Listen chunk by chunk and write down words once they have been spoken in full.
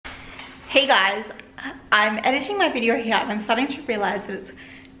Hey guys, I'm editing my video here and I'm starting to realize that it's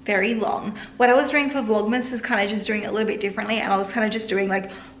very long. What I was doing for Vlogmas is kind of just doing it a little bit differently, and I was kind of just doing like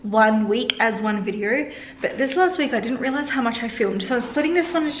 1 week as one video. But this last week I didn't realize how much I filmed, so I'm splitting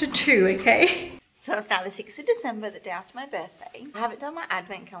this one into 2, okay? So it's now the 6th of December, the day after my birthday. I haven't done my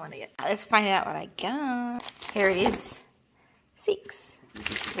advent calendar yet. Let's find out what I got. Here it is. 6.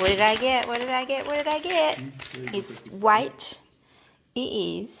 What did I get? What did I get? What did I get? It's white. It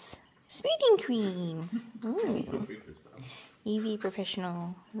is smoothing cream. Ooh. EV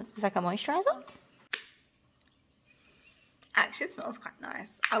Professional. It's like a moisturizer. Actually, it smells quite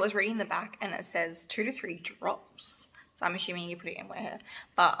nice. I was reading the back and it says 2 to 3 drops. So I'm assuming you put it in my hair.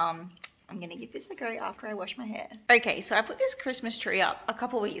 But I'm gonna give this a go after I wash my hair. Okay, so I put this Christmas tree up a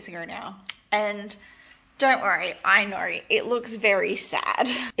couple weeks ago now. And don't worry, I know it looks very sad.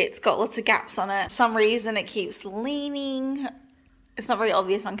 It's got lots of gaps on it. For some reason it keeps leaning. It's not very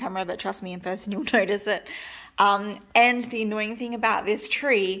obvious on camera, but trust me, in person you'll notice it. And the annoying thing about this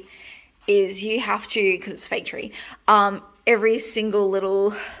tree is you have to, because it's a fake tree, every single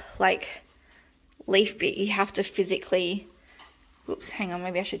little like leaf bit you have to physically, whoops, hang on,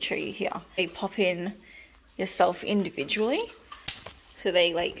 maybe I should show you here. They pop in yourself individually, so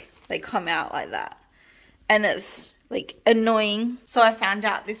they come out like that, and it's like annoying. So I found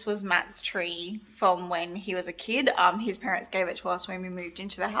out this was Matt's tree from when he was a kid. His parents gave it to us when we moved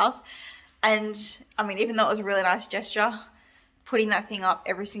into the house. And I mean, even though it was a really nice gesture, putting that thing up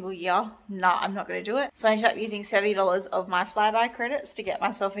every single year, nah, I'm not gonna do it. So I ended up using $70 of my flyby credits to get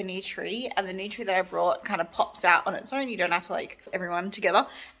myself a new tree. And the new tree that I brought kind of pops out on its own. You don't have to like everyone together.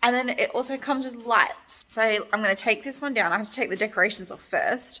 And then it also comes with lights. So I'm gonna take this one down. I have to take the decorations off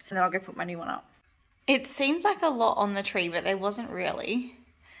first, and then I'll go put my new one up. It seems like a lot on the tree, but there wasn't really.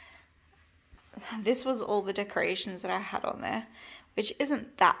 This was all the decorations that I had on there, which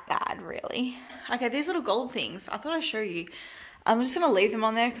isn't that bad really. Okay, these little gold things, I thought I'd show you. I'm just gonna leave them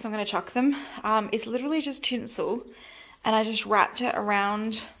on there because I'm gonna chuck them. It's literally just tinsel, and I just wrapped it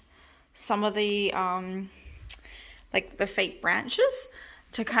around some of the like the fake branches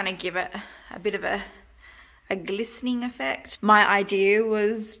to kind of give it a bit of a glistening effect. My idea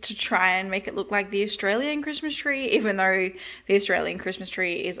was to try and make it look like the Australian Christmas tree, even though the Australian Christmas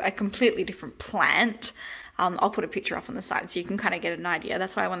tree is a completely different plant. I'll put a picture up on the side so you can kind of get an idea.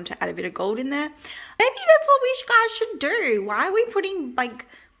 That's why I wanted to add a bit of gold in there. Maybe that's what we guys should do. Why are we putting like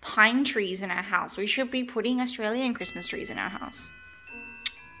pine trees in our house? We should be putting Australian Christmas trees in our house.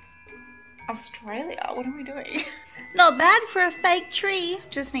 Australia, what are we doing? Not bad for a fake tree.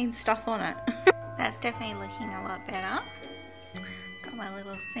 Just needs stuff on it. That's definitely looking a lot better. Got my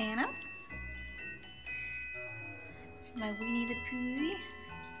little Santa. My Winnie the Pooh.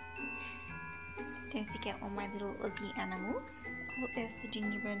 Don't forget all my little Aussie animals. Oh, there's the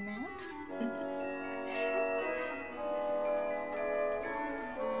gingerbread man.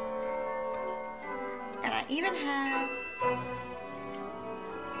 And I even have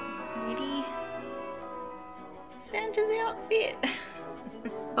Woody Santa's outfit.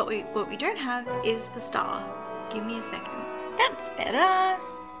 But what we don't have is the star. Give me a second. That's better.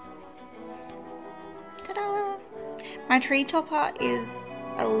 Ta-da! My tree topper is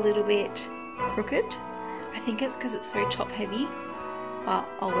a little bit crooked. I think it's because it's so top heavy, but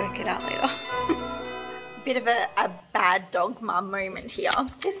I'll work it out later. Bit of a bad dog mum moment here.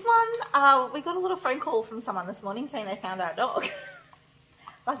 This one, we got a little phone call from someone this morning saying they found our dog.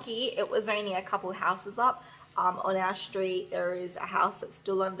 Lucky it was only a couple houses up. On our street there is a house that's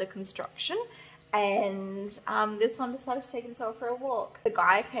still under construction, and this one decided to take himself for a walk. The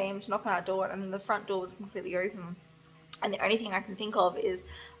guy came to knock on our door and the front door was completely open. And the only thing I can think of is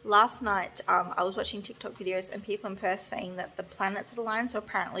last night I was watching TikTok videos and people in Perth saying that the planets had aligned, so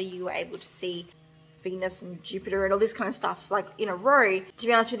apparently you were able to see Venus and Jupiter and all this kind of stuff like in a row. To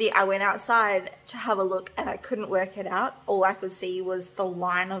be honest with you, I went outside to have a look and I couldn't work it out. All I could see was the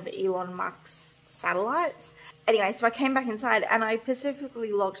line of Elon Musk's satellites. Anyway, so I came back inside and I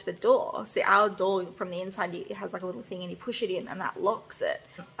specifically locked the door. See, our door from the inside, it has like a little thing and you push it in and that locks it.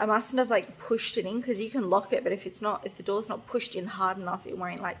 I mustn't have like pushed it in because you can lock it, but if the door's not pushed in hard enough, it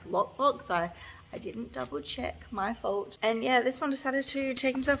won't like lock. So I didn't double check, my fault. And yeah, this one decided to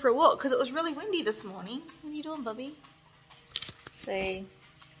take himself for a walk because it was really windy this morning. What are you doing, Bubby? So, hi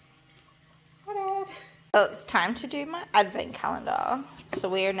Dad. Oh, it's time to do my advent calendar. So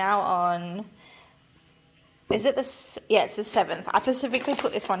we are now on, is it yeah, it's the 7th. I specifically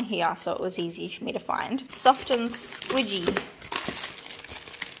put this one here so it was easy for me to find. Soft and squidgy.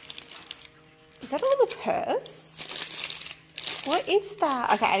 Is that a little purse? What is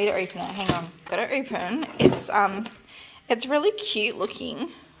that? Okay, I need to open it. Hang on. Got to open. It's really cute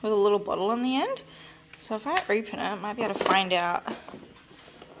looking. with a little bottle on the end. So if I open it, I might be able to find out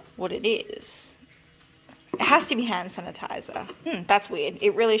what it is. It has to be hand sanitizer. That's weird.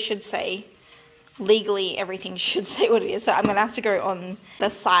 It really should say, legally everything should say what it is. So I'm going to have to go on the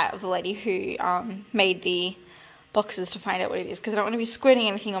site of the lady who made the boxes to find out what it is, because I don't want to be squirting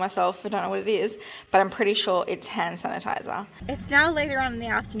anything on myself if I don't know what it is, but I'm pretty sure it's hand sanitizer. It's now later on in the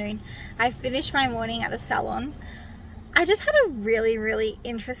afternoon. I finished my morning at the salon. I just had a really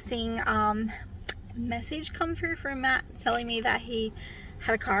interesting message come through from Matt telling me that he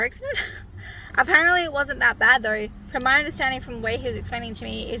had a car accident. Apparently it wasn't that bad though. From my understanding, from the way he was explaining to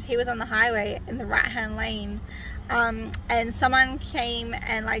me, is he was on the highway in the right hand lane, and someone came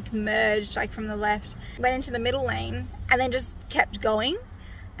and like merged like from the left, went into the middle lane, and then just kept going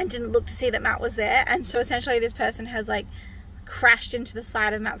and didn't look to see that Matt was there. And so essentially this person has like crashed into the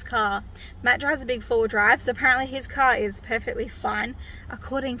side of Matt's car. Matt drives a big four-wheel drive, so apparently his car is perfectly fine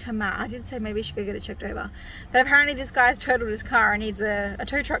according to Matt. I did say maybe he should go get it checked over, but apparently this guy's totaled his car and needs a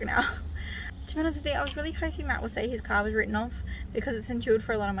tow truck now. To be honest with you, I was really hoping Matt would say his car was written off because it's insured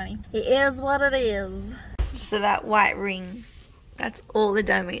for a lot of money. It is what it is. So that white ring, that's all the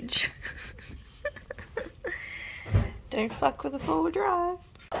damage. Don't fuck with a four-wheel drive.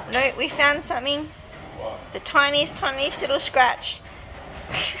 No, we found something. What? The tiniest little scratch.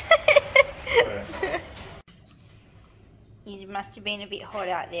 It must have been a bit hot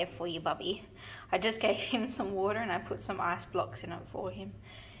out there for you, Bubby. I just gave him some water and I put some ice blocks in it for him.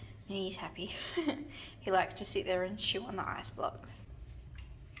 And he's happy. He likes to sit there and chew on the ice blocks.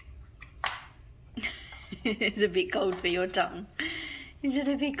 It's a bit cold for your tongue. Is it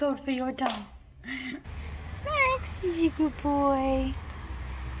a bit cold for your tongue? Max is a good boy.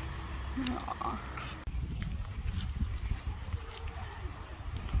 Aww.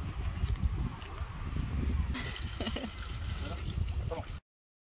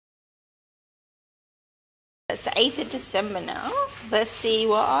 It's the 8th of December now. Let's see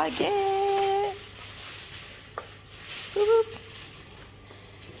what I get. Boop.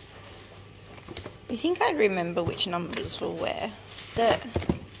 You think I'd remember which numbers were where?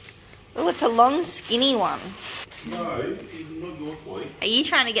 Oh, it's a long, skinny one. No, it's not your boy. Are you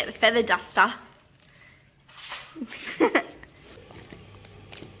trying to get the feather duster?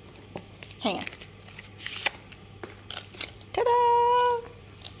 Hang on. Ta-da!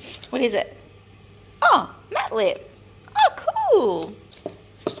 What is it? Oh, matte lip. Oh, cool.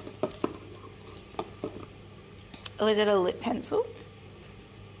 Oh, is it a lip pencil?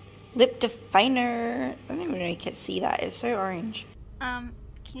 Lip definer. I don't even know if you can see that. It's so orange. Can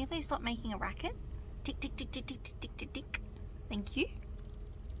you please stop making a racket? Tick, tick, tick, tick, tick, tick, tick, tick, tick. Thank you.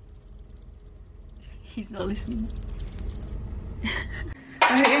 He's not listening.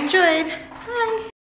 I hope you enjoyed. Bye.